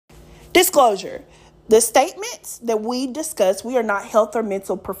Disclosure. The statements that we discuss, we are not health or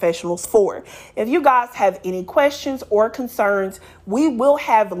mental professionals for. If you guys have any questions or concerns, we will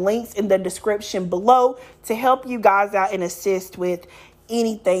have links in the description below to help you guys out and assist with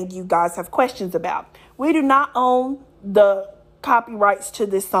anything you guys have questions about. We do not own the copyrights to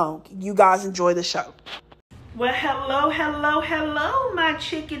this song. You guys enjoy the show. Well, hello, my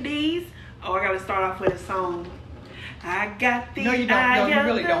chickadees. Oh, I got to start off with a song. I got the No, you don't. No, you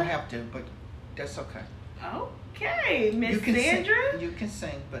really don't have to, but that's okay. Okay, Miss Sandra. You can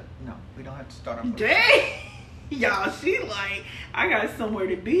sing, but no, we don't have to start off with Dang. Y'all, she like, I got somewhere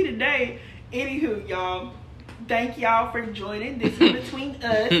to be today. Anywho, y'all, thank y'all for joining. This is Between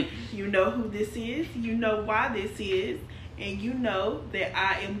Us. You know who this is. You know why this is. And you know that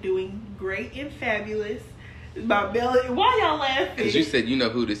I am doing great and fabulous. My belly. Why y'all laughing? Because you said you know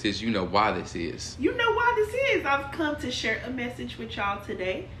who this is. You know why this is. You know why this is. I've come to share a message with y'all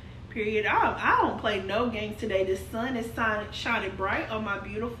today. Period. I don't play no games today. The sun is shining bright on my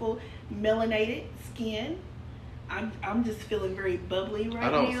beautiful melanated skin. I'm just feeling very bubbly now.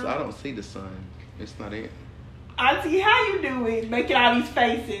 I don't see the sun. It's not in. Auntie, how you doing? Making all these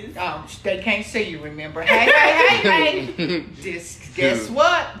faces. They can't see you, remember? Hey. Guess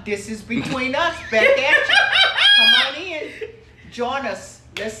what? This is Between Us. Back at you. Come on in. Join us.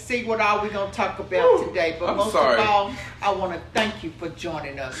 Let's see what all we're going to talk about today. But most of all, I want to thank you for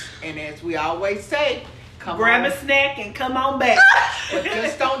joining us. And as we always say, grab a snack and come on back. But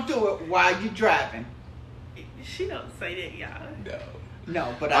just don't do it while you're driving. She don't say that, y'all.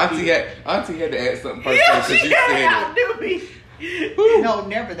 No, but Auntie had to add something personal because you said it. No,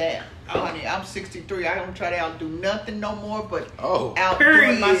 never that. Honey, I'm 63. I don't try to outdo nothing no more, but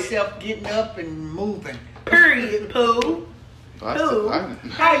outdoing myself, getting up and moving. Period, Pooh.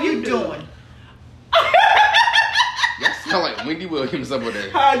 How you doing? Y'all sound like Wendy Williams over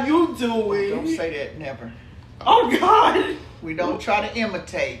there. How you doing? Don't say that, never. Oh, God. We don't try to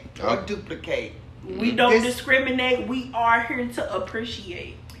imitate or duplicate. We don't discriminate. We are here to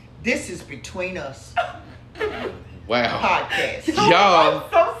appreciate. This is Between Us. Wow. Podcast. Y'all.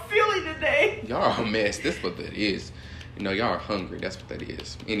 I'm so silly today. Y'all are a mess. That's what that is. You know, y'all are hungry. That's what that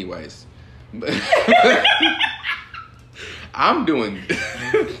is. Anyways. I'm doing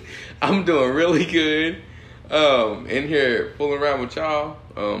really good. In here fooling around with y'all.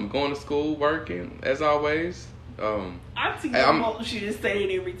 Going to school, working as always. I want you to say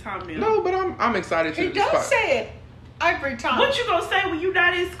it every time now. No, but I'm excited to. He does say it every time. What you gonna say when you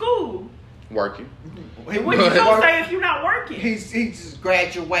not in school? Working. What you gonna say if you're not working? He's just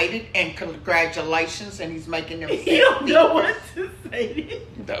graduated, and congratulations, and he's making them. You don't know what to say.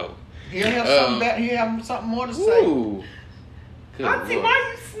 No. He'll have something more to say. Ooh. Auntie,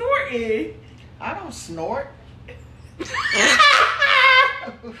 why you snorting? I don't snort.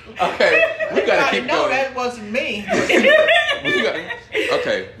 Okay, we gotta keep going. That wasn't me.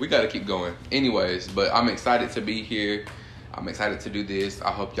 We gotta keep going. Anyways, but I'm excited to be here. I'm excited to do this. I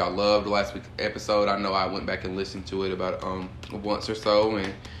hope y'all loved last week's episode. I know I went back and listened to it about once or so,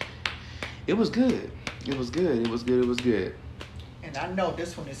 and it was good. It was good. And I know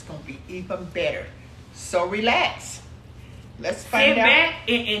this one is gonna be even better. So relax. Let's find out. Sit back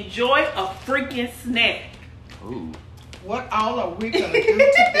and enjoy a freaking snack. Ooh. What all are we going to do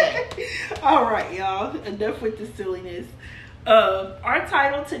today? All right, y'all. Enough with the silliness. Our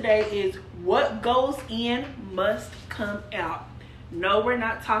title today is What Goes In Must Come Out. No, we're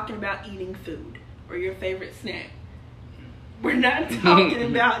not talking about eating food or your favorite snack. We're not talking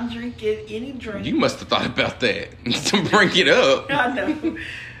about drinking any drink. You must have thought about that to bring it up. I know.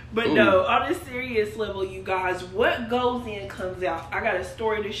 But no, on a serious level, you guys, what goes in comes out. I got a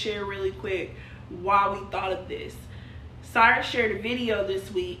story to share really quick why we thought of this. Cyrus shared a video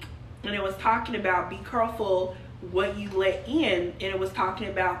this week, and it was talking about be careful what you let in, and it was talking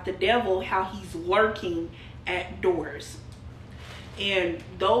about the devil, how he's lurking at doors. And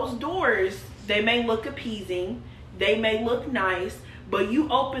those doors, they may look appeasing, they may look nice, but you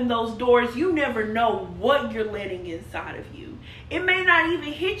open those doors, you never know what you're letting inside of you. It may not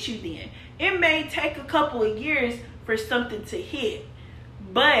even hit you then. It may take a couple of years for something to hit.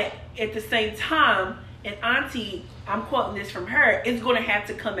 But at the same time, and Auntie, I'm quoting this from her, it's going to have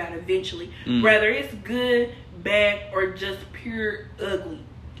to come out eventually. Whether it's good, bad, or just pure ugly.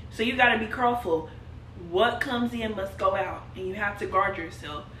 So you got to be careful. What comes in must go out. And you have to guard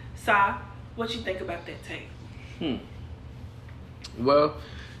yourself. Sa, what you think about that tape? Well,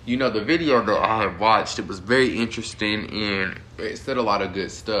 you know, the video that I have watched, it was very interesting and it said a lot of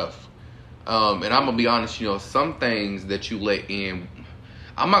good stuff. And I'm going to be honest, you know, some things that you let in,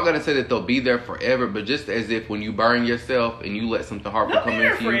 I'm not gonna say that they'll be there forever, but just as if when you burn yourself and you let something harmful come into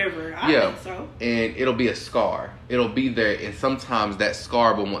you, forever. I think so. And it'll be a scar. It'll be there, and sometimes that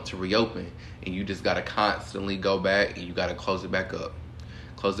scar will want to reopen, and you just gotta constantly go back and you gotta close it back up,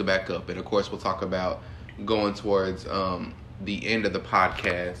 and of course we'll talk about going towards the end of the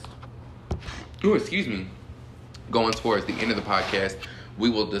podcast. Oh, excuse me. Going towards the end of the podcast, we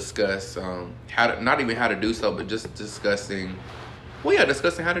will discuss not even how to do so, but just discussing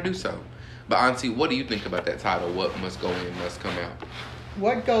how to do so. But Auntie, what do you think about that title? What must go in, must come out?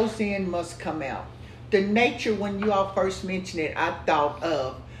 What goes in must come out. The nature, when you all first mentioned it, I thought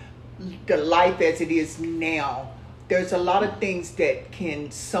of the life as it is now. There's a lot of things that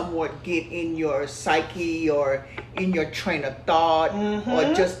can somewhat get in your psyche or in your train of thought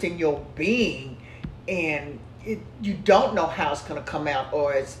or just in your being. And you don't know how it's going to come out.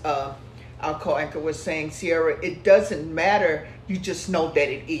 Or as our co-anchor was saying, Sierra, it doesn't matter. You just know that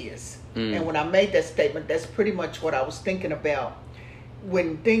it is. And when I made that statement, that's pretty much what I was thinking about.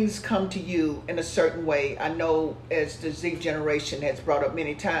 When things come to you in a certain way, I know as the Z generation has brought up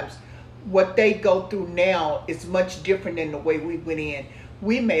many times, what they go through now is much different than the way we went in.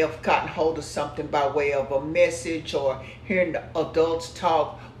 We may have gotten hold of something by way of a message or hearing the adults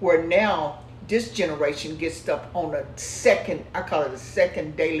talk, where now this generation gets stuff on a second, I call it a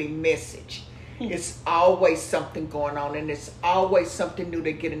second daily message. It's always something going on, and it's always something new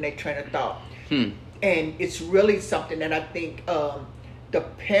to get in their train of thought. And it's really something that I think the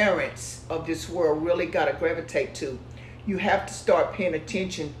parents of this world really got to gravitate to. You have to start paying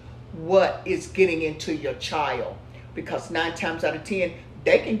attention what is getting into your child, because 9 times out of 10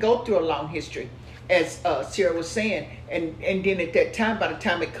 they can go through a long history, as Sarah was saying, and then at that time, by the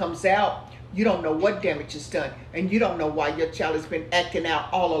time it comes out, you don't know what damage is done, and you don't know why your child has been acting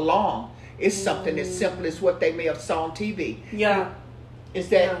out all along. It's something as simple as what they may have saw on TV. Is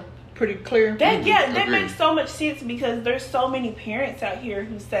that pretty clear? That makes so much sense, because there's so many parents out here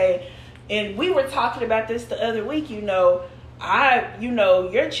who say, and we were talking about this the other week, your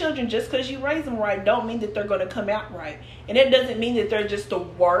children, just because you raise them right, don't mean that they're going to come out right. And it doesn't mean that they're just the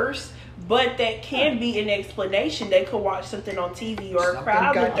worst, but that can be an explanation. They could watch something on TV or a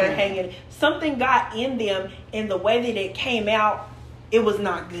crowd that they're hanging. Something got in them, and the way that it came out, it was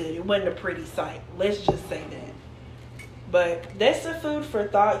not good. It wasn't a pretty sight. Let's just say that. But that's the food for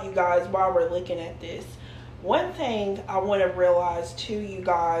thought, you guys, while we're looking at this. One thing I want to realize too, you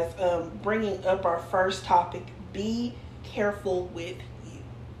guys, bringing up our first topic, be careful with you.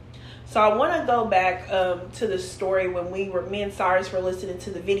 So I want to go back to the story when me and Cyrus were listening to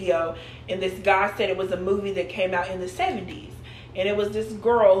the video, and this guy said it was a movie that came out in the 70s, and it was this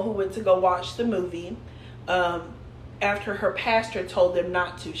girl who went to go watch the movie after her pastor told them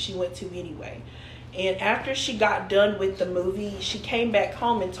not to. She went to anyway, and after she got done with the movie, she came back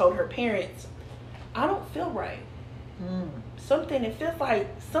home and told her parents, I don't feel right. It feels like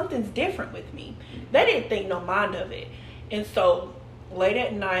something's different with me. They didn't think no mind of it. And so late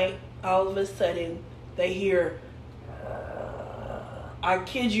at night, all of a sudden, they hear, I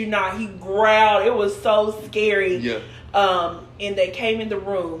kid you not, he growled. It was so scary. And they came in the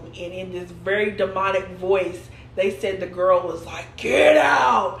room, and in this very demonic voice, they said the girl was like, get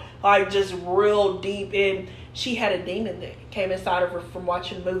out! Like, just real deep. And she had a demon that came inside of her from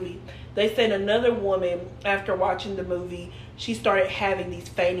watching the movie. They said another woman, after watching the movie, she started having these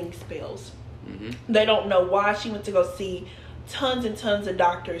fainting spells. They don't know why. She went to go see tons and tons of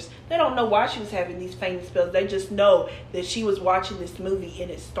doctors. They don't know why she was having these fainting spells. They just know that she was watching this movie, and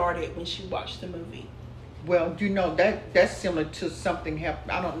it started when she watched the movie. Well, that's similar to something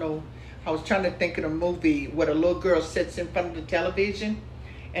happened. I don't know. I was trying to think of a movie where a little girl sits in front of the television,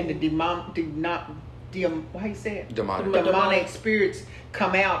 and the demonic spirits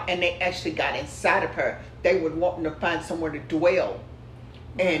come out, and they actually got inside of her. They were wanting to find somewhere to dwell.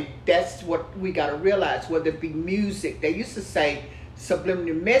 And that's what we got to realize, whether it be music. They used to say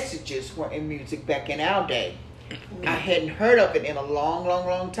subliminal messages were in music back in our day. I hadn't heard of it in a long, long,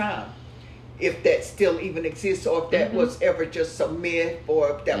 long time. If that still even exists, or if that was ever just a myth,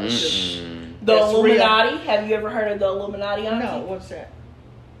 or if that was just the Illuminati. Real. Have you ever heard of the Illuminati? Auntie? No, what's that?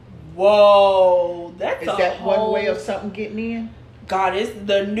 Whoa, that's is that one way of something getting in? God, it's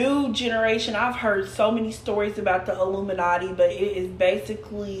the new generation. I've heard so many stories about the Illuminati, but it is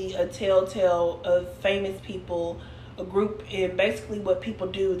basically a telltale of famous people, a group, and basically what people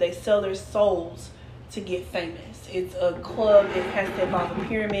do, they sell their souls to get famous. It's a club. It has to involve a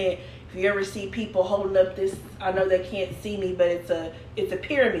pyramid. If you ever see people holding up this, I know they can't see me, but it's a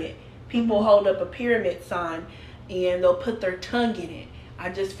pyramid. People hold up a pyramid sign, and they'll put their tongue in it. I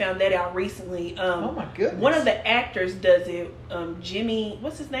just found that out recently. Oh my goodness. One of the actors does it. Jimmy,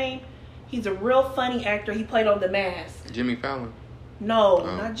 what's his name? He's a real funny actor. He played on The Mask. Jimmy Fallon. No,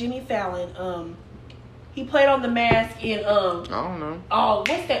 not Jimmy Fallon. He played on The Mask in I don't know. Oh,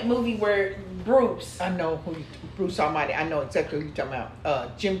 what's that movie where Bruce? I know Bruce Almighty. I know exactly who you're talking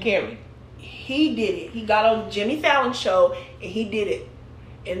about. Jim Carrey. He did it. He got on Jimmy Fallon's show and he did it.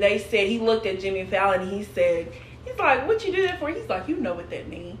 And they said he looked at Jimmy Fallon and he's like, "What you do that for?" He's like, "You know what that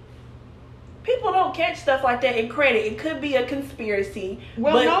means." People don't catch stuff like that in credit. It could be a conspiracy.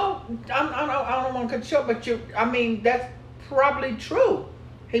 Well, no, I don't want to cut you short, but that's probably true.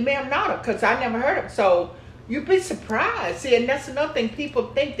 He may have not, because I never heard of it. So you'd be surprised. See, and that's another thing.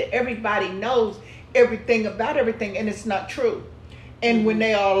 People think that everybody knows everything about everything, and it's not true. And when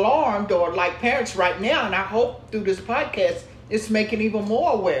they are alarmed, or like parents right now, and I hope through this podcast, it's making even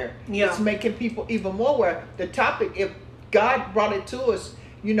more aware. Yeah. It's making people even more aware. The topic, if God brought it to us,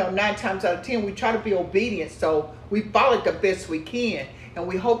 9 times out of 10, we try to be obedient. So we follow it the best we can. And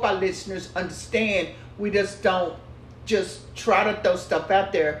we hope our listeners understand we just don't just try to throw stuff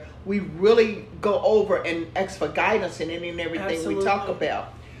out there. We really go over and ask for guidance in any and everything Absolutely. we talk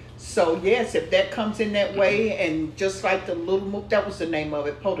about. So yes, if that comes in that way, and just like the little movie, that was the name of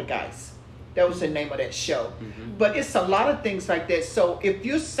it, Poltergeist. That was the name of that show. Mm-hmm. But it's a lot of things like that. So if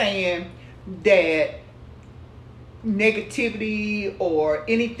you're saying that negativity or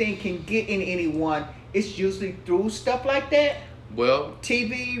anything can get in anyone, it's usually through stuff like that. Well,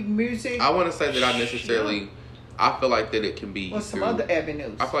 TV, music. I want to say that I feel like that it can be Or some through other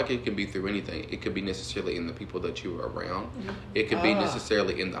avenues. I feel like it can be through anything. It could be necessarily in the people that you are around. Mm-hmm. It could be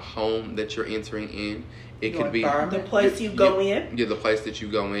necessarily in the home that you're entering in. It Your could be environment. The place you go in. Yeah, the place that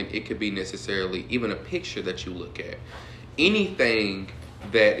you go in. It could be necessarily even a picture that you look at. Anything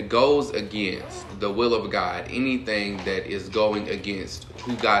that goes against the will of God, anything that is going against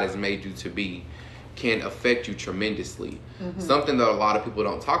who God has made you to be, can affect you tremendously. Mm-hmm. Something that a lot of people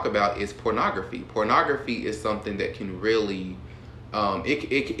don't talk about is pornography. Pornography is something that can really,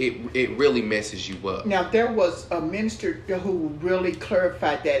 it really messes you up. Now, there was a minister who really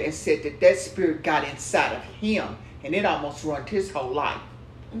clarified that and said that spirit got inside of him, and it almost ruined his whole life.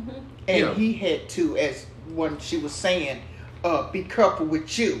 Mm-hmm. And he had to, as when she was saying, be careful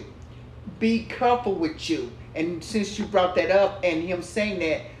with you. Be careful with you. And since you brought that up and him saying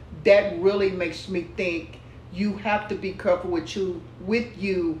that, that really makes me think you have to be careful with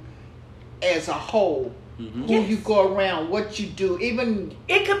you as a whole. Mm-hmm. Who you go around, what you do. Even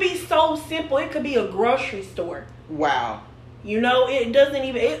It could be so simple. It could be a grocery store. wow. It doesn't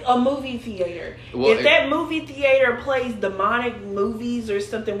even, a movie theater. Well, if that movie theater plays demonic movies or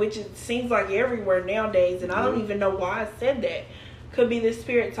something, which it seems like everywhere nowadays, and I don't even know why I said that. Could be the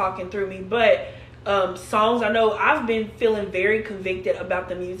spirit talking through me. But songs, I know I've been feeling very convicted about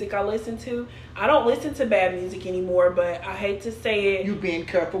the music I listen to. I don't listen to bad music anymore, but I hate to say it. You being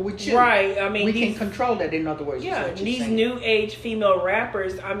careful with you. Right. I mean, we can control that, in other words. yeah, is what you're these saying. new age female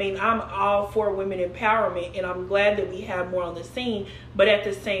rappers, I'm all for women empowerment, and I'm glad that we have more on the scene, but at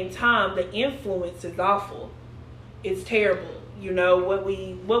the same time, the influence is awful. It's terrible. What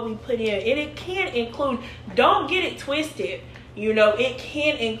we put in, and it can include, don't get it twisted, it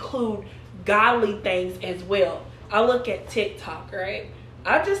can include godly things as well. I look at TikTok, right?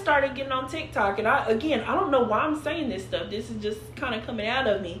 I just started getting on TikTok, and I don't know why I'm saying this stuff. This is just kind of coming out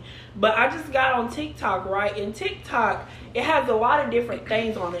of me. But I just got on TikTok, right? And TikTok, it has a lot of different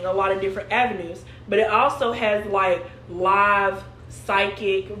things on it, a lot of different avenues. But it also has like live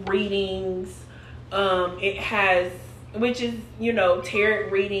psychic readings. It has, which is, tarot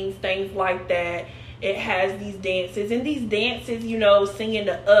readings, things like that. It has these dances, and these dances, singing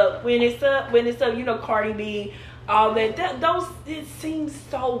the up, when it's up, Cardi B, all that. Those, it seems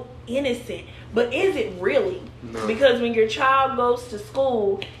so innocent, but is it really? No. Because when your child goes to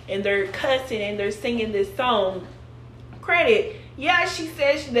school and they're cussing and they're singing this song, credit, yeah, she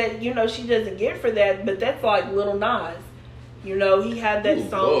says that, she doesn't get for that, but that's like Lil Nas. He had that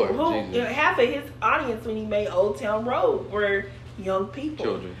song. Lord, half of his audience when he made Old Town Road were young people.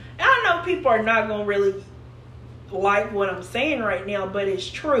 Children. I know people are not going to really like what I'm saying right now, but it's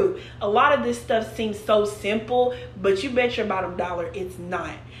true. A lot of this stuff seems so simple, but you bet your bottom dollar it's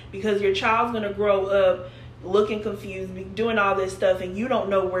not. Because your child's going to grow up looking confused, doing all this stuff, and you don't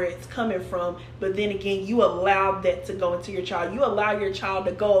know where it's coming from. But then again, you allow that to go into your child. You allow your child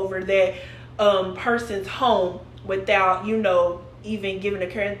to go over that person's home without, even giving a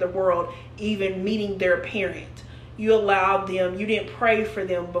care in the world, even meeting their parent. You allowed them, you didn't pray for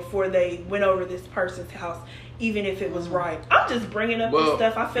them before they went over this person's house, even if it was right. I'm just bringing up this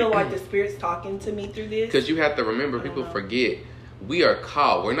stuff. I feel like the Spirit's talking to me through this. Because you have to remember, people forget, we are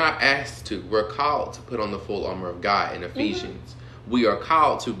called. We're not asked to. We're called to put on the full armor of God in Ephesians. We are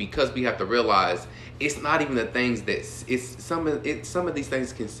called to, because we have to realize it's not even the things that some of these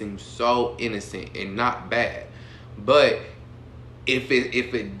things can seem so innocent and not bad, but if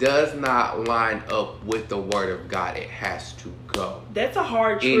it does not line up with the word of God, it has to go. That's a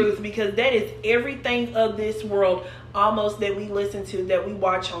hard truth, because that is everything of this world almost that we listen to, that we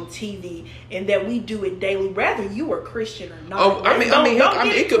watch on TV, and that we do it daily, whether you are Christian or not. Oh, I mean,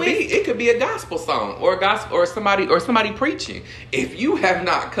 it could be a gospel song or a gospel or somebody preaching. If you have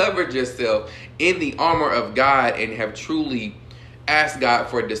not covered yourself in the armor of God and have truly ask God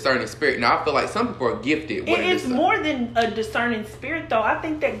for a discerning spirit. Now, I feel like some people are gifted. It's more than a discerning spirit, though. I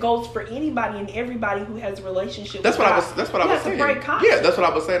think that goes for anybody and everybody who has a relationship with God. That's what I was saying. Yeah, that's what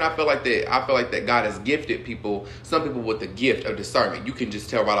I was saying. I feel like that God has gifted people, some people with the gift of discernment. You can just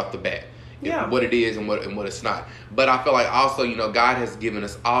tell right off the bat what it is and what it's not. But I feel like also, God has given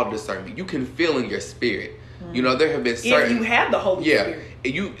us all discernment. You can feel in your spirit. There have been certain... If you have the Holy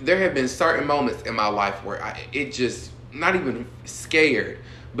Spirit. There have been certain moments in my life where it just... not even scared,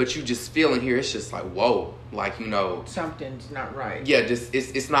 but you just feel in here, it's just like, whoa, like, something's not right. Yeah, just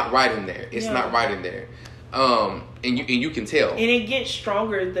it's not right in there. It's not right in there. And you can tell. And it gets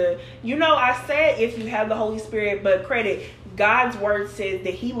stronger. I said if you have the Holy Spirit, but credit, God's word says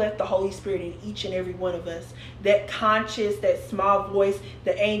that he left the Holy Spirit in each and every one of us. That conscious, that small voice,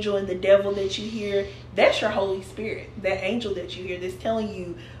 the angel and the devil that you hear, that's your Holy Spirit. That angel that you hear that's telling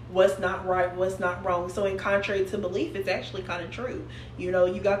you what's not right, what's not wrong. So in contrary to belief, it's actually kind of true. You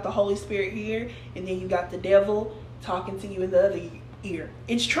got the Holy Spirit here, and then you got the devil talking to you in the other ear.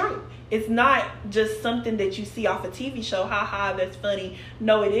 It's true. It's not just something that you see off a TV show. Ha ha, that's funny.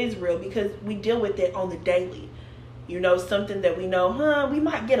 No, it is real, because we deal with it on the daily. Something that we know, we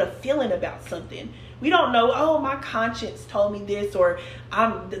might get a feeling about something. We don't know, my conscience told me this, or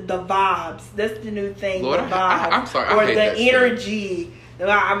I'm the vibes. That's the new thing. Lord, the vibes. I'm sorry. Or the energy.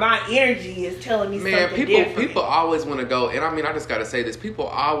 My energy is telling me something different. People always want to go, and I mean, I just got to say this. People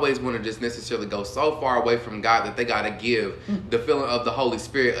always want to just necessarily go so far away from God that they got to give the feeling of the Holy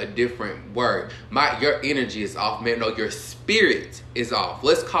Spirit a different word. Your energy is off, man. No, your spirit is off.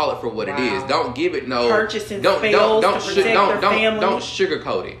 Let's call it for what it is. Don't give it no... Purchasing spells to protect their family. Don't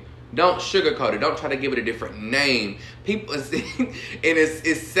sugarcoat it. Don't sugarcoat it. Don't try to give it a different name. People, and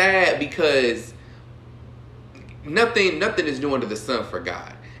it's sad because... Nothing is new under the sun for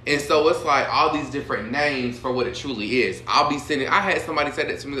God. And so it's like all these different names for what it truly is. I had somebody say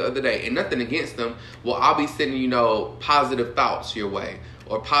that to me the other day, and nothing against them. Well, I'll be sending, positive thoughts your way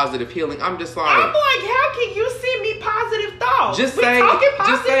or positive healing. I'm just like... I'm like, how can you send me positive thoughts? Just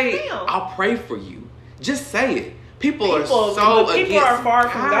say, I'll pray for you. Just say it. People are so people are far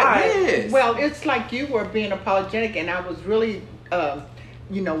from God. Yes. Well, it's like you were being apologetic, and I was really,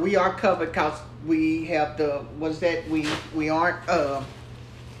 we are covered because we have we aren't...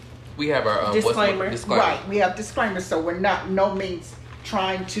 we have our disclaimer. Right, we have disclaimers, so we're not no means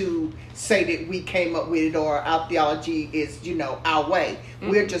trying to say that we came up with it or our theology is, our way. Mm-hmm.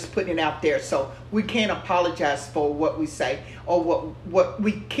 We're just putting it out there, so we can't apologize for what we say, or what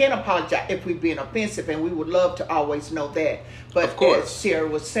we can apologize if we're being offensive, and we would love to always know that. But of course, as Sarah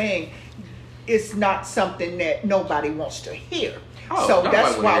was saying, it's not something that nobody wants to hear. Oh, so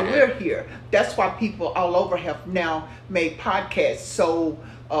that's why we're here. That's why people all over have now made podcasts so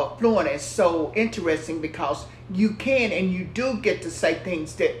fluent and so interesting, because you can and you do get to say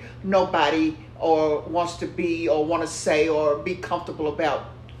things that nobody or wants to be or want to say or be comfortable about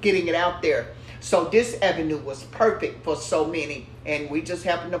getting it out there. So this avenue was perfect for so many, and we just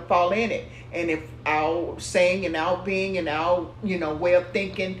happened to fall in it. And if our saying and our being and our way of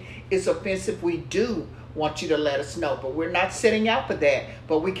thinking is offensive, we do want you to let us know. But we're not setting out for that.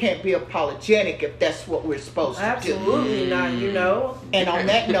 But we can't be apologetic if that's what we're supposed to do. Absolutely not, And on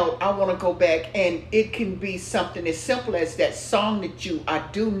that note, I want to go back, and it can be something as simple as that song I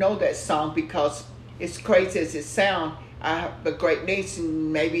do know that song, because it's crazy as it sounds. I have a great niece,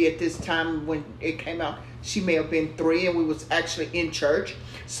 and maybe at this time when it came out, she may have been 3, and we was actually in church.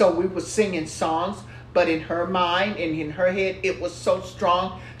 So we were singing songs, but in her mind and in her head, it was so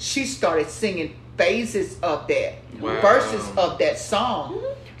strong. She started singing phases of that, verses of that song.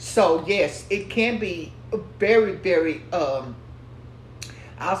 Mm-hmm. So yes, it can be very, very,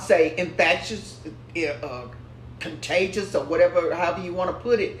 I'll say infectious, contagious, or whatever, however you want to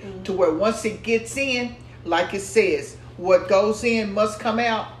put it, mm-hmm. to where once it gets in, like it says, what goes in must come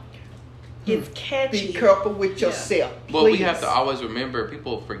out. It's catchy. Be careful with yourself. Well, we have to always remember,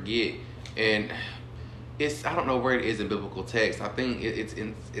 people forget, and it's I don't know where it is in biblical text. I think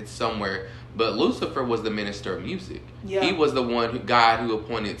it's somewhere. But Lucifer was the minister of music. Yeah. He was the one God who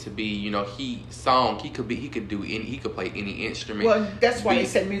appointed to be. He could play any instrument. Well, that's why they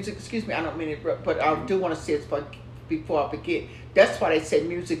said music. Excuse me, I don't mean it, but I do want to say it before I forget. That's why they said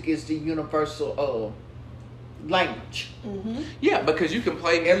music is the universal language. Mm-hmm. Yeah, because you can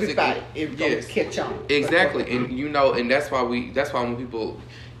play music. Everybody, it's gonna catch on. Exactly, and that's why when people.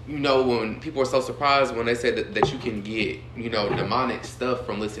 When people are so surprised when they say that you can get, demonic stuff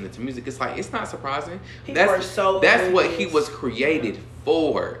from listening to music, it's like, it's not surprising. That's what he was created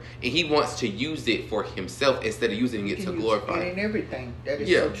for, and he wants to use it for himself instead of using it to glorify. And everything that is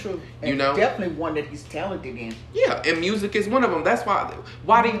so true. And definitely one that he's talented in. Yeah, and music is one of them. That's why.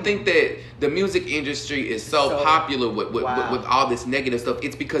 Why do you think that the music industry is so popular with all this negative stuff?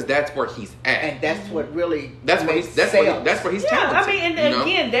 It's because that's where he's at, and that's what really that's where he's talented. I mean, and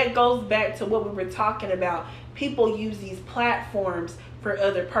again, that goes back to what we were talking about. People use these platforms for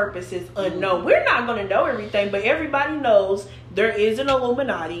other purposes unknown. We're not going to know everything, but everybody knows there is an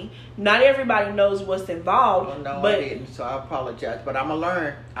Illuminati. Not everybody knows what's involved. Well, no, but I didn't, so I apologize. But I'm going to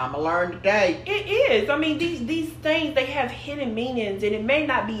learn. I'm going to learn today. It is. I mean, these things, they have hidden meanings, and it may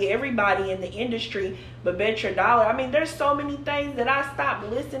not be everybody in the industry, but bet your dollar. I mean, there's so many things that I stopped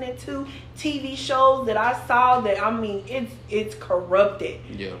listening to, TV shows that I saw that, I mean, it's corrupted.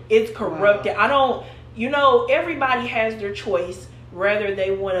 Yeah. It's corrupted. Wow. Everybody has their choice. Whether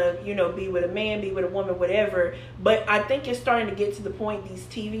they want to, be with a man, be with a woman, whatever. But I think it's starting to get to the point, these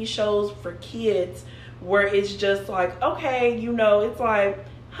TV shows for kids, where it's just like, okay, it's like,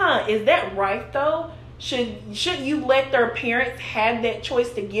 is that right though? Should you let their parents have that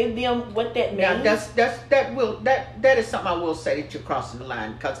choice to give them what that means? Now that is something I will say that you're crossing the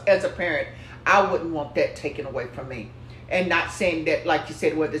line, because as a parent, I wouldn't want that taken away from me. And not saying that, like you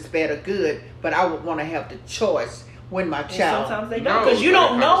said, whether it's bad or good, but I would want to have the choice when my child. Sometimes they don't, because you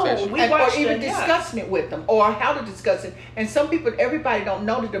don't know. Or even discussing it with them, or how to discuss it. And some people, everybody don't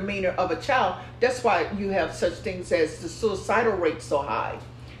know the demeanor of a child. That's why you have such things as the suicidal rate so high.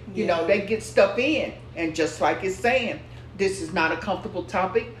 They get stuff in, and just like it's saying, this is not a comfortable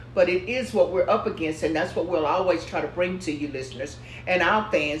topic, but it is what we're up against, and that's what we'll always try to bring to you listeners and our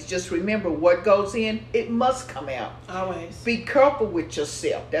fans. Just remember, what goes in, it must come out. Always. Be careful with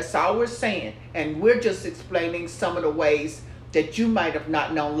yourself. That's all we're saying. And we're just explaining some of the ways that you might have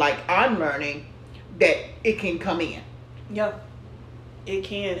not known, like I'm learning, that it can come in. Yeah, it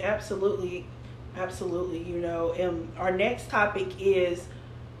can. Absolutely. And our next topic is,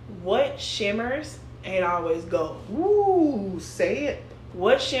 what shimmers ain't always gold. Ooh, say it.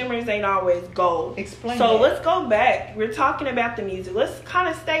 What shimmers ain't always gold. Explain So that. let's go back. We're talking about the music. Let's kind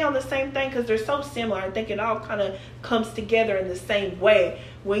of stay on the same thing, because they're so similar. I think it all kind of comes together in the same way.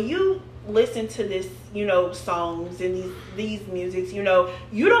 When you listen to this, songs and these musics, you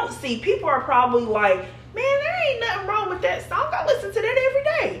don't see, people are probably like, man, there ain't nothing wrong with that song. I listen to that every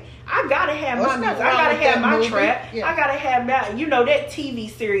day. I gotta have my music. I gotta have my trap. Yeah. I gotta have that. That TV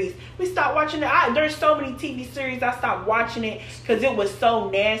series. We stopped watching it. There's so many TV series. I stopped watching it because it was so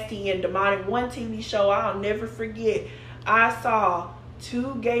nasty and demonic. One TV show I'll never forget. I saw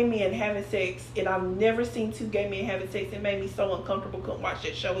two gay men having sex, and I've never seen two gay men having sex. It made me so uncomfortable. Couldn't watch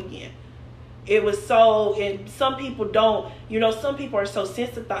that show again. It was so, and some people don't, some people are so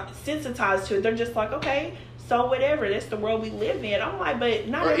sensitized to it. They're just like, okay, so whatever, that's the world we live in. I'm like, but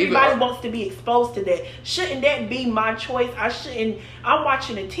not everybody wants to be exposed to that. Shouldn't that be my choice? I'm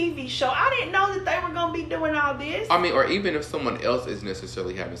watching a TV show. I didn't know that they were going to be doing all this. I mean, or even if someone else is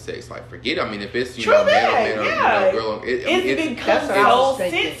necessarily having sex, like, forget it. I mean, if it's, man on man or girl, it's become so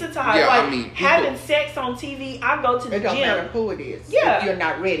sensitized. Yeah, having sex on TV, I go to the gym. It don't matter who it is. Yeah. If you're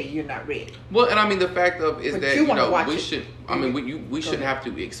not ready, you're not ready. Well, and I mean, the fact of is that, we shouldn't have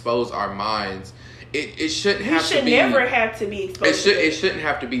to expose our minds. It shouldn't have to be. We should never have to be exposed. It shouldn't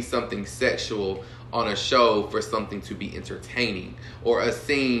have to be something sexual on a show for something to be entertaining, or a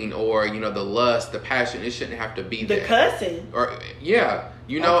scene, or the lust, the passion. It shouldn't have to be the cussing. Or Okay,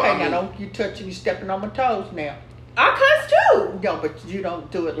 now don't you touching, you stepping on my toes now. I cuss too. No, but you don't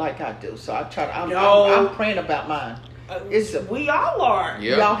do it like I do. So I try to. I'm praying about mine. We all are.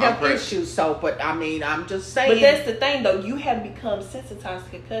 Yeah, y'all have issues, but I mean, I'm just saying. But that's the thing, though. You have become sensitized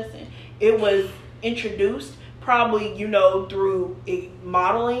to cussing. It was introduced probably, through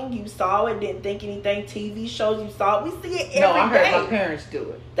modeling. You saw it, didn't think anything. TV shows, you saw it. We see it every day. No, I heard my parents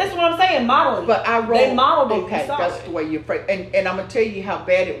do it. That's what I'm saying, modeling. But they modeled it. Okay, that's the way you're afraid. And I'm gonna tell you how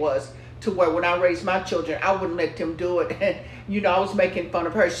bad it was, to where when I raised my children, I wouldn't let them do it. I was making fun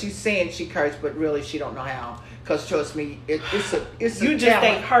of her. She's saying she cursed, but really she don't know how. Because trust me, it's a you just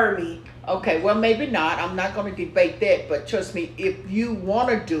talent. ain't heard me. Okay, well, maybe not. I'm not going to debate that, but trust me, if you want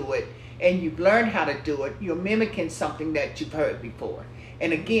to do it and you've learned how to do it, you're mimicking something that you've heard before.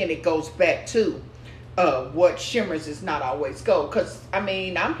 And again, it goes back to what shimmers is not always gold. Because, I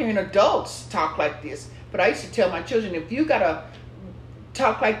mean, I'm hearing adults talk like this, but I used to tell my children, if you got to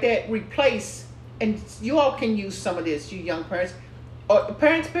talk like that, replace, and you all can use some of this, you young parents, or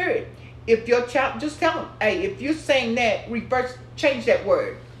parents, period. If your child, just tell them, hey, if you're saying that, reverse, change that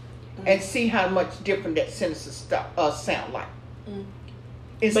word. And see how much different that sentence sound like.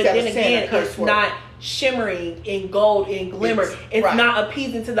 But then again, it's not shimmering in gold and glimmer. It's right. Not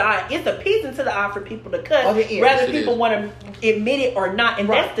appeasing to the eye. It's appeasing to the eye for people to cuss. Whether people want to admit it or not. And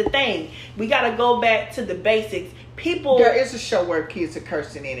right. That's the thing. We got to go back to the basics. People. There is a show where kids are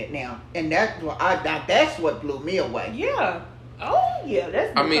cursing in it now. And that's what blew me away. Yeah. Oh yeah,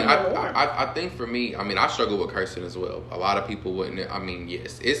 that's. I mean, I think for me, I mean, I struggle with cursing as well. A lot of people wouldn't. I mean,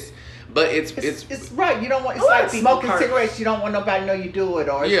 yes, it's right. You don't want. It's like smoking cigarettes. You don't want nobody to know you do it,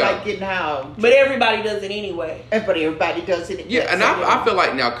 or it's like getting high. But everybody does it anyway. Everybody does it. Yeah, and I feel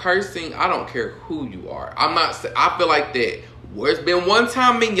like now cursing. I don't care who you are. I'm not. I feel like that. There's been one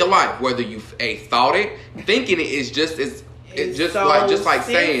time in your life whether you thought it, thinking it is just as. It's just like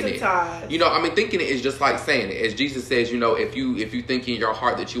saying it. You know, I mean, thinking it is just like saying it. As Jesus says, you know, if you think in your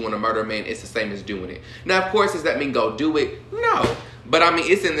heart that you want to murder a man, it's the same as doing it. Now, of course, does that mean go do it? No. But I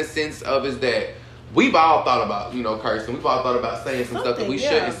mean, it's in the sense of is that we've all thought about, you know, cursing. We've all thought about saying some stuff that we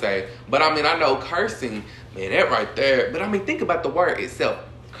shouldn't say. But I mean, I know cursing, man, that right there. But I mean, think about the word itself.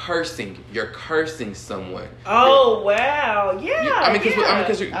 Cursing, you're cursing someone. Oh wow, yeah. I mean,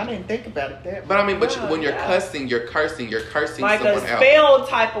 because I didn't think about it that. But I mean, when you're cussing, you're cursing like someone a spell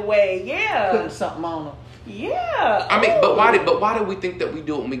type of way, yeah. Putting something on them. Yeah. I mean, but why do we think that we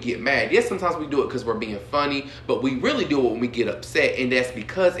do it when we get mad? Yes, sometimes we do it because we're being funny, but we really do it when we get upset, and that's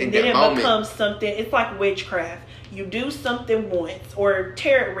because in that moment it becomes something. It's like witchcraft. You do something once, or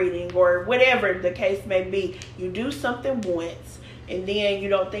tarot reading, or whatever the case may be. You do something once. And then you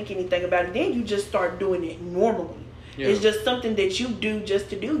don't think anything about it. Then you just start doing it normally. Yeah. It's just something that you do just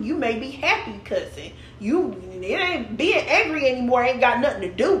to do. You may be happy cussing. It ain't being angry anymore. Ain't got nothing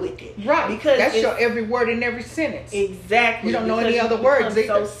to do with it. Right. Because that's your every word in every sentence. Exactly. You don't know any other words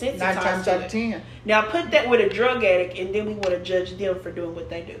either. So 9 times out of 10. Now put that with a drug addict, and then we want to judge them for doing what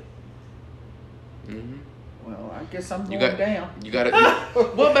they do. Mm-hmm. Well, I guess I'm going down. You got to.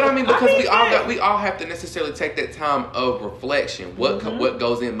 Well, but I mean, because we all have to necessarily take that time of reflection. What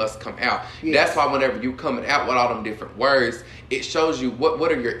goes in must come out. Yes. That's why whenever you coming out with all them different words, it shows you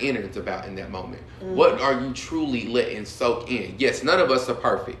what are your innards about in that moment. Mm-hmm. What are you truly letting soak in? Yes, none of us are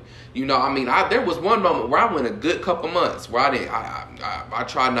perfect. You know, I mean, there was one moment where I went a good couple months where I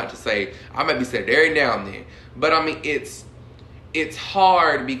tried not to say. I maybe said it every now and then, but I mean, it's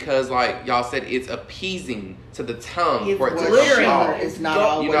hard because, like y'all said, it's appeasing to the tongue for it to come out. It's not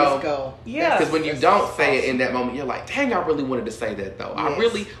always go. Yeah. Because when you don't say it in that moment, you're like, dang, I really wanted to say that though.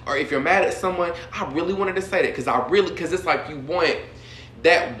 Yes. Or if you're mad at someone, I really wanted to say that because it's like you want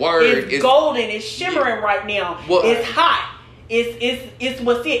that word. It's golden. It's shimmering right now. Well, it's hot. It's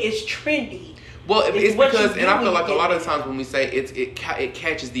what's it. It's trendy. Well, it's because, and I feel like a lot of times when we say it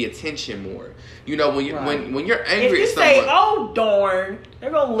catches the attention more. You know, when you're angry at someone, say, "Oh darn,"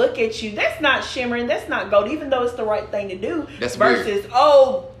 they're gonna look at you. That's not shimmering. That's not gold, even though it's the right thing to do. That's versus weird.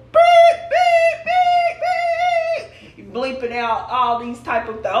 Oh, beep beep beep beep, bleeping out all these type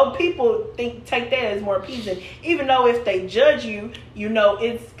of people take that as more appeasing. Even though if they judge you, you know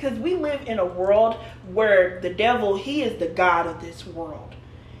it's because we live in a world where the devil, he is the god of this world.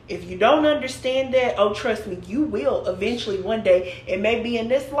 If you don't understand that, trust me, you will eventually one day. It may be in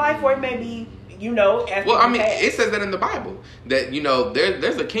this life or it may be, after. Well, I mean, it says that in the Bible that,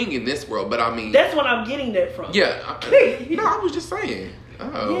 there's a king in this world, but I mean. That's what I'm getting that from. Yeah. No, I was just saying.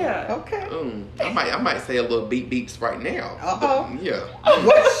 Oh. Yeah. Okay. I might say a little beep beeps right now. Yeah.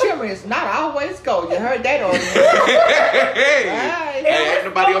 What shimmer is not always gold. You heard that already. Hey, ain't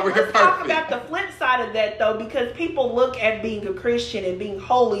nobody over here perfect. Let's talk about the flip side of that though, because people look at being a Christian and being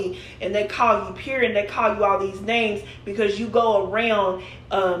holy, and they call you pure, and they call you all these names because you go around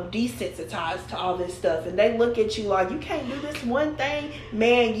desensitized to all this stuff, and they look at you like you can't do this one thing,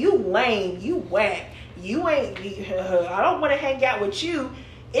 man. You lame. You whack. You ain't, I don't want to hang out with you.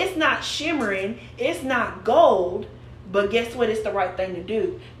 It's not shimmering. It's not gold. But guess what? It's the right thing to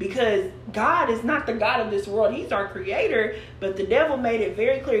do. Because God is not the God of this world. He's our creator. But the devil made it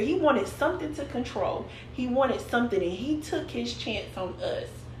very clear. He wanted something to control. He wanted something. And he took his chance on us.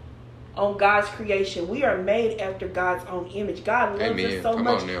 on God's creation. We are made after God's own image. God loves Amen. us so Come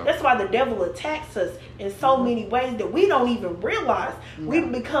much. on now. That's why the devil attacks us in so many ways that we don't even realize. No. We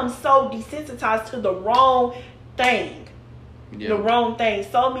become so desensitized to the wrong thing. Yeah. The wrong thing.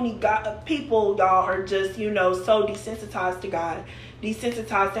 So many people, y'all, are just, so desensitized to God,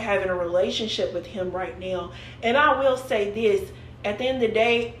 desensitized to having a relationship with Him right now. And I will say this, at the end of the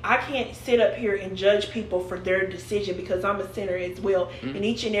day, I can't sit up here and judge people for their decision, because I'm a sinner as well. Mm-hmm. And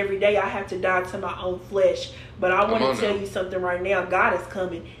each and every day I have to die to my own flesh. But I want to tell you something right now. God is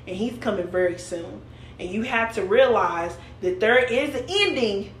coming, and He's coming very soon. And you have to realize that there is an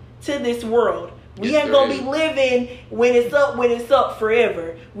ending to this world. We Yes, ain't gonna there be living when it's up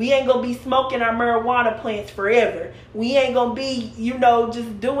forever. We ain't gonna be smoking our marijuana plants forever. We ain't gonna be,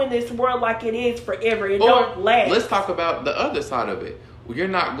 just doing this world like it is forever. It don't last. Let's talk about the other side of it. You're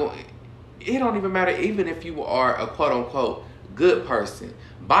not going. It don't even matter, even if you are a quote unquote good person.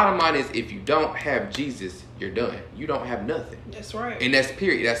 Bottom line is, if you don't have Jesus, you're done. You don't have nothing. That's right. And that's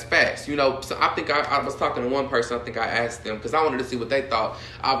period. That's facts. So I think I was talking to one person. I think I asked them, because I wanted to see what they thought.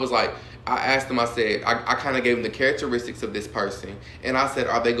 I asked them, I said, I kind of gave them the characteristics of this person. And I said,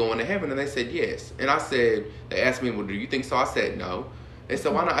 are they going to heaven? And they said, yes. And I said, they asked me, well, do you think so? I said, no. They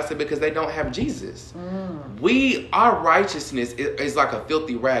said, why not? I said, because they don't have Jesus. Our righteousness is like a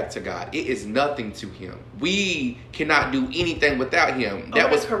filthy rag to God. It is nothing to Him. We cannot do anything without Him. I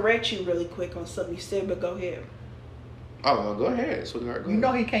want to correct you really quick on something you said, but go ahead. Oh, go ahead, sweetheart. Go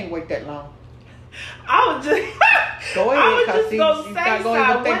ahead. He can't wait that long. I was just Go ahead, I was because just gonna he's say, not going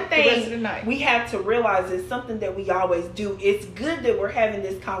to one think the rest of the thing night. we have to realize is something that we always do. It's good that we're having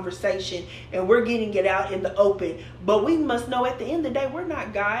this conversation and we're getting it out in the open, but we must know at the end of the day, we're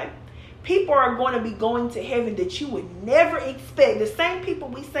not God. People are going to be going to heaven that you would never expect. The same people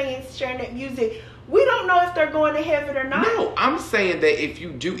we saying sharing that music, we don't know if they're going to heaven or not. No, I'm saying that if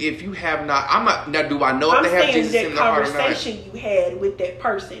you have not, I'm not. Now, do I know if they have Jesus in their heart or not? Conversation you had with that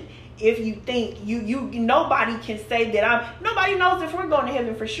person. If you think nobody can say that nobody knows if we're going to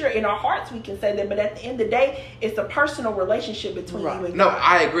heaven for sure. In our hearts, we can say that, but at the end of the day, it's a personal relationship between you and No, God.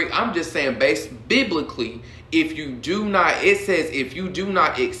 I agree. I'm just saying, based biblically, it says if you do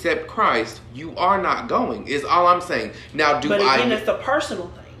not accept Christ, you are not going. Is all I'm saying. Now, it's a personal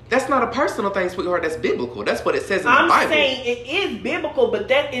thing. That's not a personal thing, sweetheart. That's biblical. That's what it says in the Bible. I'm saying it is biblical, but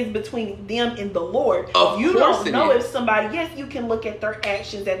that is between them and the Lord. You don't know if somebody, yes, you can look at their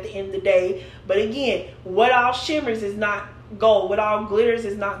actions at the end of the day, but again, what all shimmers is not gold. What all glitters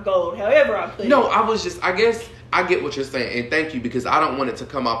is not gold. However I put it. No, I guess I get what you're saying, and thank you, because I don't want it to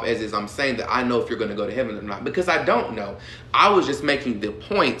come off as I'm saying that I know if you're going to go to heaven or not, because I don't know. I was just making the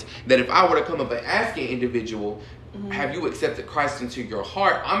point that if I were to come up and ask an individual, have you accepted Christ into your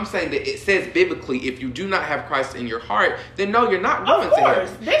heart? I'm saying that it says biblically, if you do not have Christ in your heart, then no, you're not going to heaven.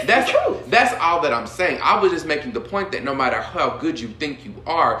 That's the truth. That's all that I'm saying. I was just making the point that no matter how good you think you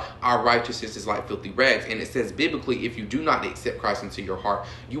are, our righteousness is like filthy rags. And it says biblically, if you do not accept Christ into your heart,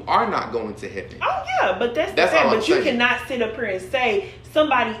 you are not going to heaven. Oh yeah, but that's the all thing. I'm But you saying. cannot sit up here and say,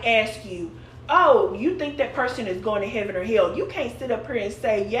 somebody ask you, oh, you think that person is going to heaven or hell? You can't sit up here and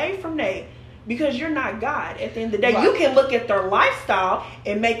say yay from nay, because you're not God. At the end of the day, Right. you can look at their lifestyle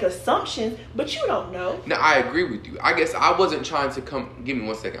and make assumptions, but you don't know. Now, I agree with you. I guess I wasn't trying to give me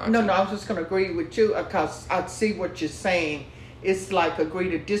 1 second. Auntie. No, I was just going to agree with you, because I see what you're saying. It's like agree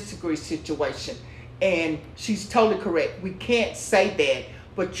to disagree situation. And she's totally correct. We can't say that,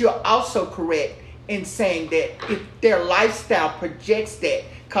 but you're also correct in saying that if their lifestyle projects that,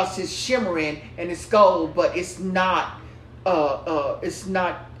 because it's shimmering and it's gold, but it's not what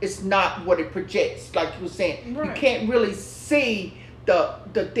it projects. Like you were saying, Right. You can't really see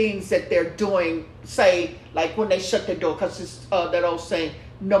the things that they're doing. Say, like when they shut their door, because it's that old saying,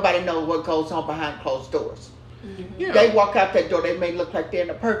 nobody knows what goes on behind closed doors. Yeah. They walk out that door, they may look like they're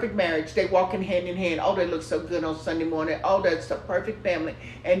in a perfect marriage. They walking hand in hand. Oh, they look so good on Sunday morning. Oh, that's the perfect family.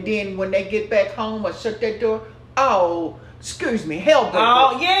 And then when they get back home or shut that door, oh, excuse me, hell.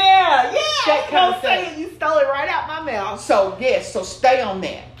 Oh yeah. That kind of say thing. it. You stole it right out my mouth. So yes, so stay on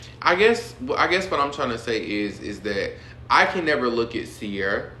that. I guess what I'm trying to say is that I can never look at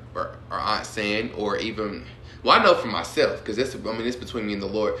Sierra or Aunt San or even, well, I know for myself, because it's between me and the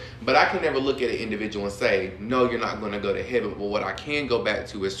Lord, but I can never look at an individual and say, no, you're not going to go to heaven. But what I can go back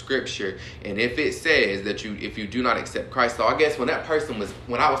to is scripture. And if it says that if you do not accept Christ, so I guess when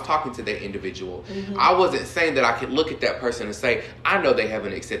I was talking to that individual, I wasn't saying that I could look at that person and say, I know they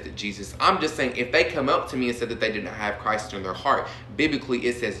haven't accepted Jesus. I'm just saying, if they come up to me and said that they didn't have Christ in their heart, biblically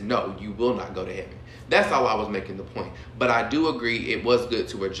it says, no, you will not go to heaven. That's all I was making the point. But I do agree it was good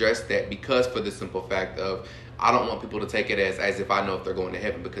to address that, because for the simple fact of, I don't want people to take it as if I know if they're going to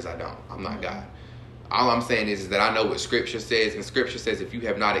heaven, because I don't. I'm not God. All I'm saying is that I know what Scripture says, and Scripture says if you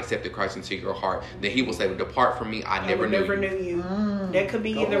have not accepted Christ into your heart, then He will say, "Depart from me, I never knew you." That could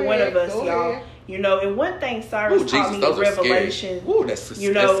be either one of us, y'all. You know, and one thing Cyrus taught me in Revelation, that's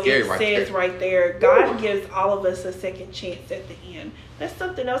that's scary it says right there, God gives all of us a second chance at the end. That's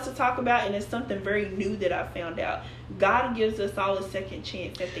something else to talk about, and it's something very new that I found out. God gives us all a second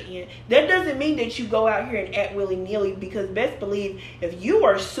chance at the end. That doesn't mean that you go out here and act willy-nilly, because best believe if you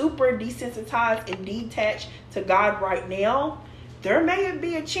are super desensitized and detached to God right now, there may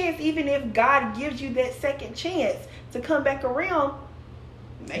be a chance, even if God gives you that second chance to come back around,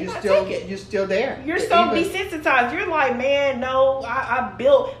 you're still there. You're so desensitized. You're like, man, no, I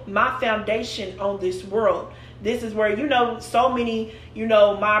built my foundation on this world. This is where, so many,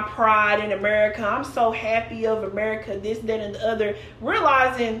 my pride in America. I'm so happy of America, this, that, and the other.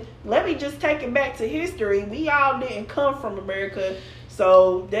 Realizing, let me just take it back to history. We all didn't come from America.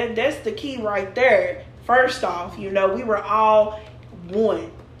 So that's the key right there. First off, we were all one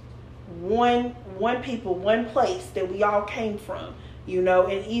people, one place that we all came from.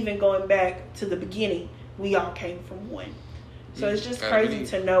 And even going back to the beginning, we all came from one. So it's just crazy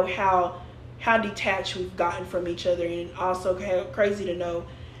to know how detached we've gotten from each other, and also crazy to know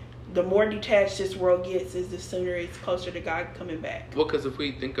the more detached this world gets is the sooner it's closer to God coming back. Well, because if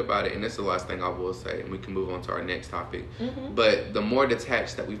we think about it, and this is the last thing I will say, and we can move on to our next topic, but the more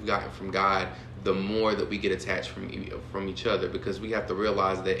detached that we've gotten from God, the more that we get attached from each other, because we have to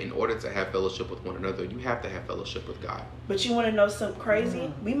realize that in order to have fellowship with one another, you have to have fellowship with God. But you want to know something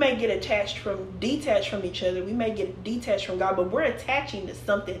crazy? We may get detached from each other. We may get detached from God, but we're attaching to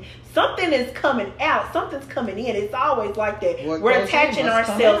something. Something is coming out. Something's coming in. It's always like that. We're attaching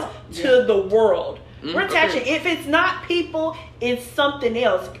ourselves to the world. We're attaching. If it's not people, it's something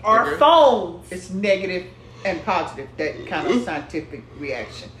else. Our phones. It's negative and positive. That kind of scientific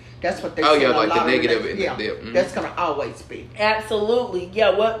reaction. That's what they say. Oh, yeah, like the negative. That's going to always be. Absolutely. Yeah,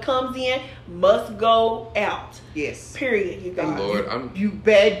 what comes in must go out. Yes. Period, you guys. Lord, you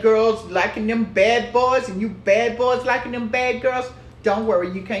bad girls liking them bad boys, and you bad boys liking them bad girls, don't worry,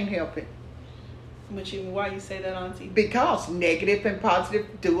 you can't help it. But why you say that, Auntie? Because negative and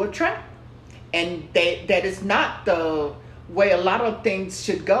positive do attract. And that is not the way a lot of things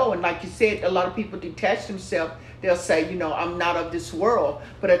should go. And like you said, a lot of people detach themselves. They'll say, I'm not of this world.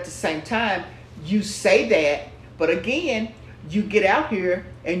 But at the same time, you say that. But again, you get out here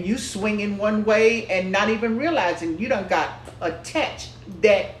and you swing in one way and not even realizing you done got attached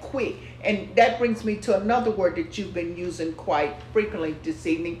that quick. And that brings me to another word that you've been using quite frequently this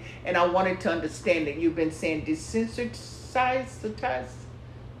evening. And I wanted to understand that you've been saying desensitized.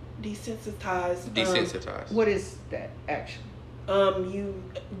 Desensitized. What is that actually? You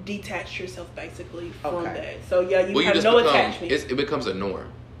detach yourself basically from that. So yeah, you have attachment. It becomes a norm.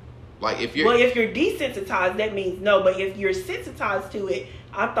 Like if you're desensitized, that means no. But if you're sensitized to it,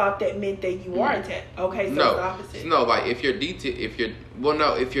 I thought that meant that you are attached. Okay, so it's the opposite. No, like if you're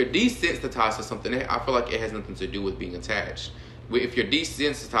desensitized to something, I feel like it has nothing to do with being attached. If you're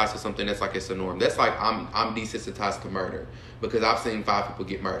desensitized to something, that's like it's a norm. That's like I'm desensitized to murder because I've seen 5 people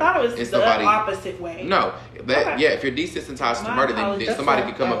get murdered. I thought it was the opposite way. No, if you're desensitized to murder, then somebody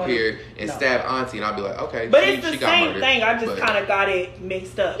could come up here and stab Auntie, and I'll be like, okay, but it's the same thing. I just kind of got it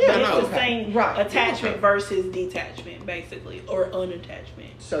mixed up. Yeah, but it's the same attachment versus detachment, basically, or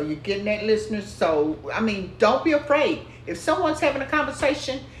unattachment. So you're getting that, listeners. So don't be afraid if someone's having a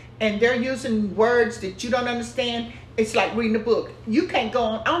conversation and they're using words that you don't understand. It's like reading a book. You can't go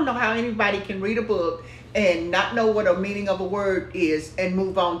on. I don't know how anybody can read a book and not know what a meaning of a word is and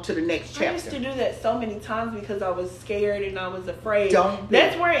move on to the next chapter. I used to do that so many times because I was scared and I was afraid.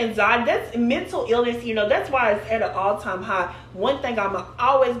 That's where anxiety, that's mental illness, that's why it's at an all-time high. One thing I'm going to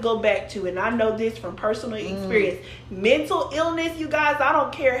always go back to, and I know this from personal experience, mental illness, you guys, I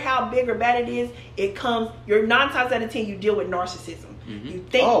don't care how big or bad it is, it comes, you're 9 times out of 10, you deal with narcissism. You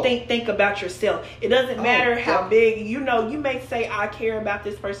think about yourself. It doesn't matter how big, you may say, I care about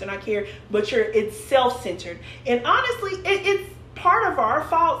this person, I care, but it's self-centered. And honestly, it's part of our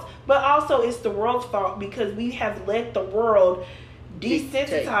faults, but also it's the world's fault because we have let the world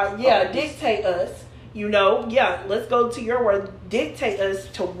desensitize, dictate us. Let's go to your word, dictate us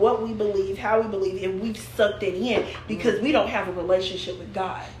to what we believe, how we believe, and we've sucked it in because we don't have a relationship with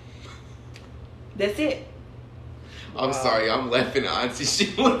God. That's it. I'm sorry, I'm laughing at Auntie.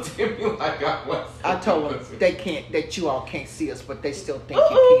 She looked at me like I was. I told them that you all can't see us, but they still think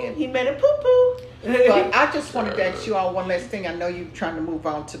you can. He made a poo-poo. But I just wanted to ask you all one last thing. I know you're trying to move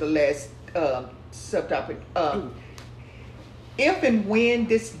on to the last subtopic. if and when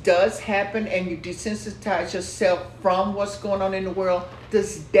this does happen and you desensitize yourself from what's going on in the world,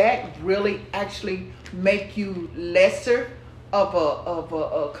 does that really actually make you lesser of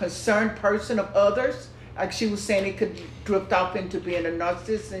a concerned person of others? Like she was saying, it could drift off into being a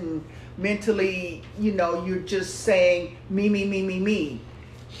narcissist, and mentally, you're just saying me, me, me, me, me.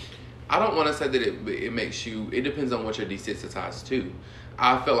 I don't want to say that it makes you. It depends on what you're desensitized to.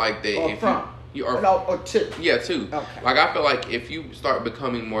 I feel like that Or if from. Or to. Yeah, too. Okay. Like I feel like if you start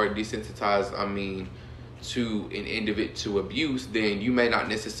becoming more desensitized, to to abuse, then you may not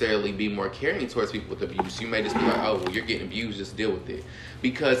necessarily be more caring towards people with abuse. You may just be like, oh, well, you're getting abused, just deal with it,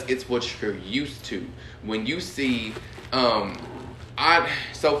 because it's what you're used to. When you see,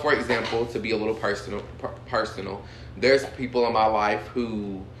 so for example, to be a little personal, there's people in my life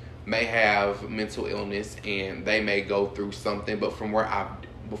who may have mental illness and they may go through something, but from where I've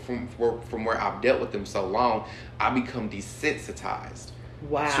dealt with them so long, I become desensitized to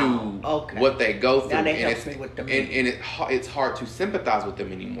what they go through. Now that and helps me with the it's hard to sympathize with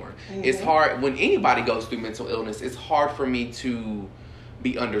them anymore. Mm-hmm. It's hard when anybody goes through mental illness. It's hard for me to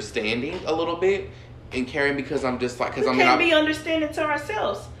be understanding a little bit and caring, because I'm just like, we can't be understanding to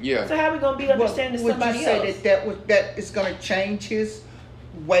ourselves. Yeah. So how we gonna be understanding to somebody else? Would you say that is going to change his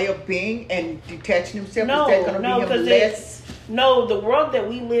way of being and detaching himself? No, is that going to be him less? No, the world that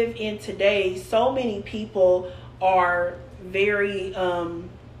we live in today, so many people are very,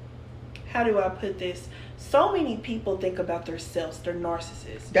 how do I put this? So many people think about themselves. They're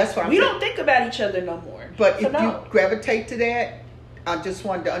narcissists. That's why we don't think about each other no more. But if you gravitate to that, I just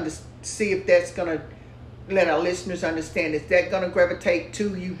wanted to see if that's going to let our listeners understand. Is that going to gravitate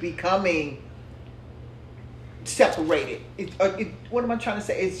to you becoming separated? What am I trying to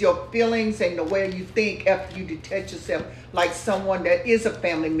say? It's your feelings and the way you think after you detach yourself, like someone that is a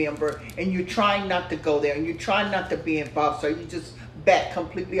family member, and you're trying not to go there and you're trying not to be involved, so you just back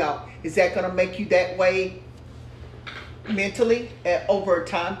completely off. Is that going to make you that way mentally over a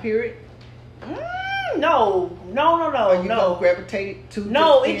time period? No. Are you going to gravitate to?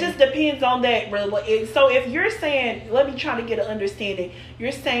 No, it just depends on that. Really. So if you're saying, let me try to get an understanding.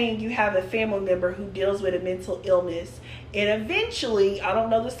 You're saying you have a family member who deals with a mental illness, and eventually, I don't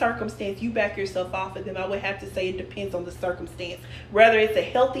know the circumstance, you back yourself off of them. I would have to say it depends on the circumstance. Whether it's a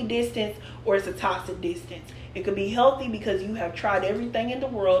healthy distance or it's a toxic distance. It could be healthy because you have tried everything in the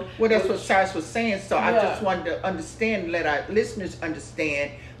world. Well, that's what Cyrus was saying. So I just wanted to understand, let our listeners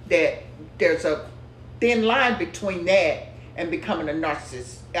understand that there's a thin line between that and becoming a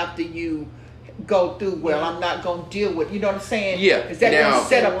narcissist after you go through, I'm not going to deal with, you know what I'm saying? Yeah. Is that going to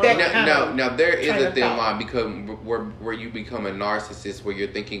set up that Now there is a thin line, because where you become a narcissist, where you're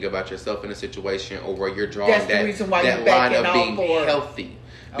thinking about yourself in a situation, or where you're drawing that's the reason why that line of being healthy.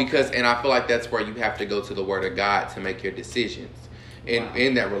 Okay. Because, and I feel like that's where you have to go to the Word of God to make your decisions.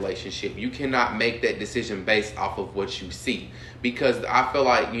 In that relationship, you cannot make that decision based off of what you see, because I feel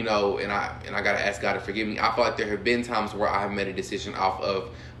like, and I gotta ask God to forgive me. I feel like there have been times where I have made a decision off of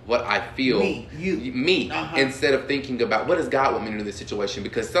what I feel, me, instead of thinking about what does God want me to do in this situation.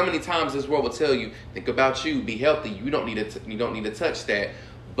 Because so many times this world will tell you, think about you, be healthy. You don't need to touch that,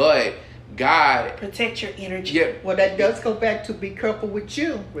 but God, protect your energy. Yeah. Well, that does go back to be careful with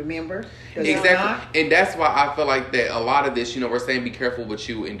you, remember? Exactly. And that's why I feel like that a lot of this, we're saying be careful with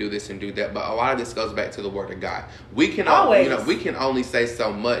you and do this and do that, but a lot of this goes back to the Word of God. We can we can only say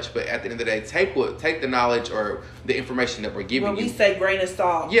so much, but at the end of the day, take the knowledge or the information that we're giving you. When we say grain of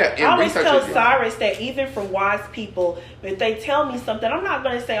salt. Yeah. I always tell Cyrus that even from wise people, if they tell me something, I'm not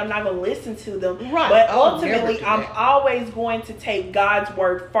going to say I'm not going to listen to them. Right. But ultimately, I'm always going to take God's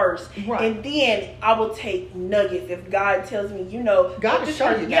word first. Right. And then I will take nuggets. If God tells me, God will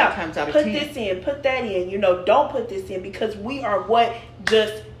show you 9 times out of 10. Put this in, put that in, don't put this in, because we are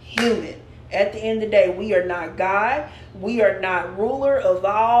just human. At the end of the day, we are not God. We are not ruler of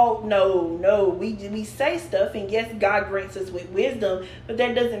all. No. We say stuff, and yes, God grants us with wisdom, but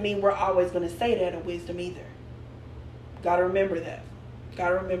that doesn't mean we're always going to say that in wisdom either. Gotta remember that.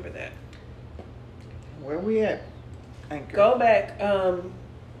 Where we at? Anchor. Go back.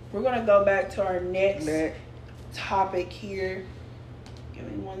 We're going to go back to our next topic here. Give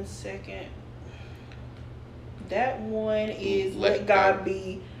me 1 second. That one is let God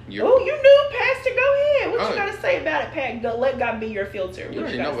be. You knew, Pastor. Go ahead. What you got to say about it, Pat? Let God be your filter.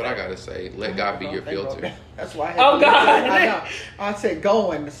 You know what I got to say. Let God be your filter. That's why I had God. I said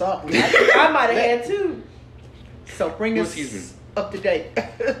going to something. I might have had too. So bring us up to date.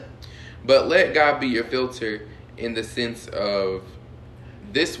 But let God be your filter in the sense of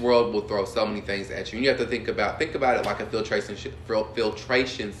this world will throw so many things at you. And you have to think about it like a filtration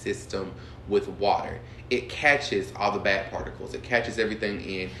system with water. It catches all the bad particles. It catches everything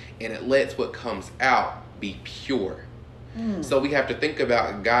in, and it lets what comes out be pure. So we have to think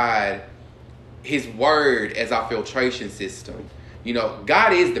about God, his word as our filtration system. You know,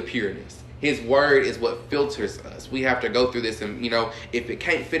 God is the pureness. His word is what filters us. We have to go through this, and, you know, if it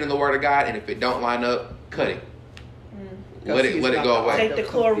can't fit in the word of God and if it don't line up, cut it. Let it go away. Take the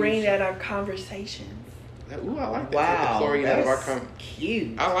chlorine out of our conversations. Ooh, I like that. Wow, Take the chlorine out of our that's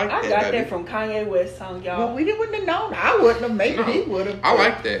cute. I like I that. got baby. that from Kanye West song, y'all. Well, we wouldn't have known. I wouldn't have. Maybe he would have. I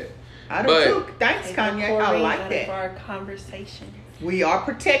like that. I but- don't too. Thanks, Take the Kanye. I chlorine like out that. of our conversation. We are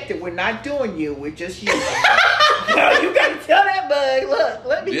protected. We're not doing you. We're just you. You gotta tell that bug. Look,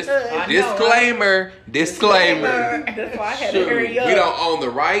 let me tell you. Disclaimer. That's why I had to Shoot, hurry up. we don't own the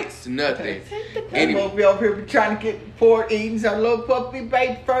rights, nothing. Take the And we'll be over here trying to get eating some little puppy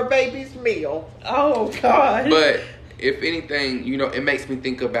fur baby's meal. Oh God. But if anything, you know, it makes me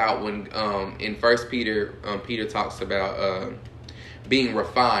think about when in First Peter, Peter talks about being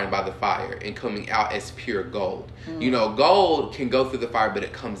refined by the fire and coming out as pure gold. You know, gold can go through the fire, but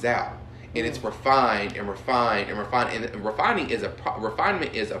it comes out. And it's refined and refined and refined. And refinement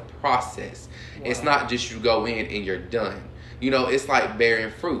is a process. Wow. It's not just you go in and you're done. You know, it's like bearing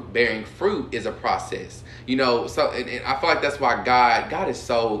fruit. Bearing fruit is a process. You know, so and I feel like that's why God is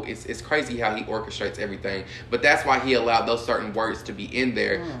so, it's crazy how he orchestrates everything. But that's why he allowed those certain words to be in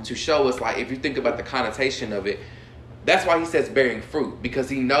there to show us, like, if you think about the connotation of it, that's why he says bearing fruit, because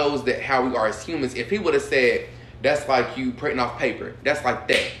he knows that how we are as humans. If he would have said, that's like you printing off paper, that's like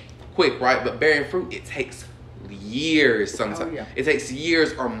that. Quick, right? But bearing fruit, it takes years sometimes. Oh, yeah. It takes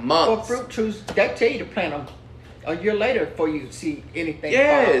years or months. For fruit trees, they tell you to plant them a year later before you see anything fall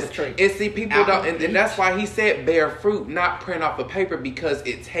off Yes, the tree. and see, people don't, and that's why he said bear fruit, not print off of paper, because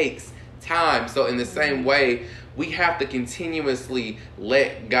it takes time. So in the same way, we have to continuously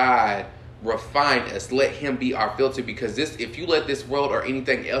let God refine us, let him be our filter, because if you let this world or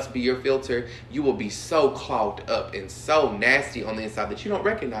anything else be your filter, you will be so clogged up and so nasty on the inside that you don't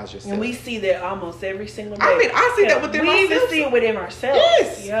recognize yourself. And we see that almost every single day. I mean, I see that within myself. We even see it within ourselves.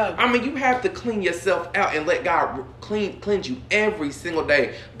 Yes. Yeah. I mean, you have to clean yourself out and let God cleanse you every single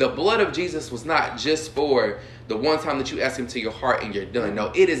day. The blood of Jesus was not just for the one time that you ask him to your heart and you're done.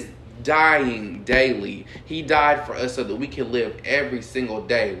 No, it is dying daily. He died for us so that we can live every single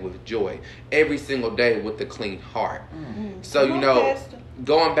day with joy, every single day with a clean heart. So, you know,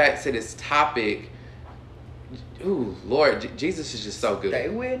 going back to this topic, ooh, Lord, Jesus is just so good. Stay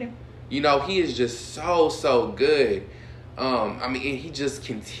with him. You know, he is just so good. I mean, and he just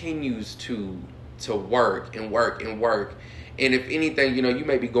continues to work and work and work. And if anything, you know, you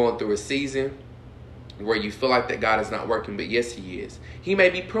may be going through a season where you feel like that God is not working, but yes, he is. He may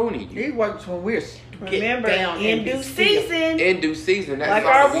be pruning you. He works when we're Remember, down in due season. In due season. That's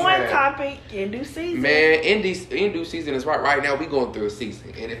Like all our we one have. topic, in due season. Man, in due season is right now. We going through a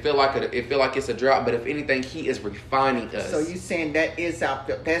season, and it feel like it's a drought. But if anything, he is refining us. So you saying that is out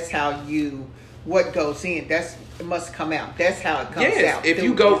there? That's how what goes in. It must come out. That's how it comes out. Yes, if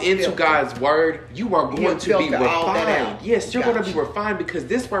you go into God's word, you are going to be filter all that refined. out. Yes, you're going to be Gotcha. refined, because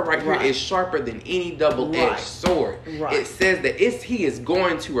this word right here is sharper than any double-edged Right. sword. Right. It says that he is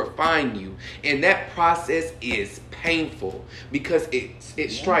going to refine you, and that process is painful because it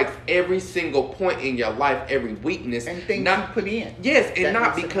strikes every single point in your life, every weakness, and things not, you put in. Yes, and That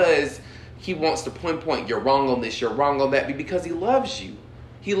not makes it because he wants to pinpoint you're wrong on this, you're wrong on that, but because he loves you.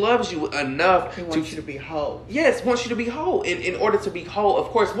 He loves you enough He wants you to be whole. Yes, wants you to be whole. In order to be whole, of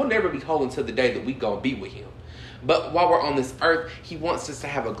course, we'll never be whole until the day that we go and be with him. But while we're on this earth, he wants us to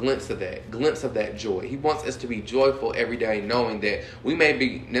have a glimpse of that joy. He wants us to be joyful every day, knowing that we may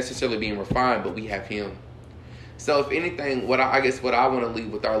be necessarily being refined, but we have him. So if anything, what I want to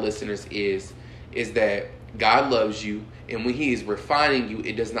leave with our listeners is that God loves you, and when he is refining you,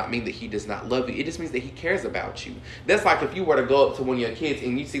 it does not mean that he does not love you. It just means that he cares about you. That's like if you were to go up to one of your kids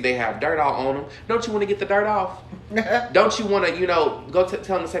and you see they have dirt all on them. Don't you want to get the dirt off? Don't you want to, go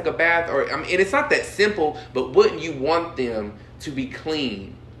tell them to take a bath? And it's not that simple, but wouldn't you want them to be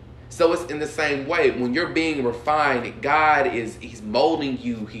clean? So it's in the same way. When you're being refined, God he's molding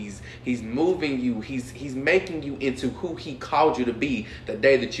you. He's moving you. He's making you into who he called you to be the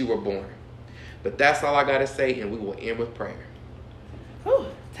day that you were born. But that's all I got to say, and we will end with prayer. Whew,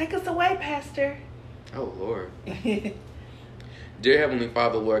 take us away, Pastor. Oh, Lord. Dear Heavenly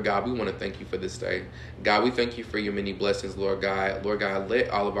Father, Lord God, we want to thank you for this day. God, we thank you for your many blessings, Lord God. Lord God,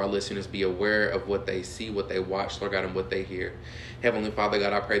 let all of our listeners be aware of what they see, what they watch, Lord God, and what they hear. Heavenly Father,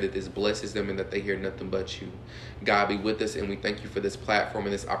 God, I pray that this blesses them and that they hear nothing but you. God, be with us, and we thank you for this platform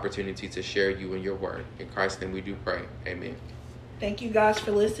and this opportunity to share you and your word. In Christ's name we do pray. Amen. Thank you guys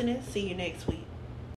for listening. See you next week.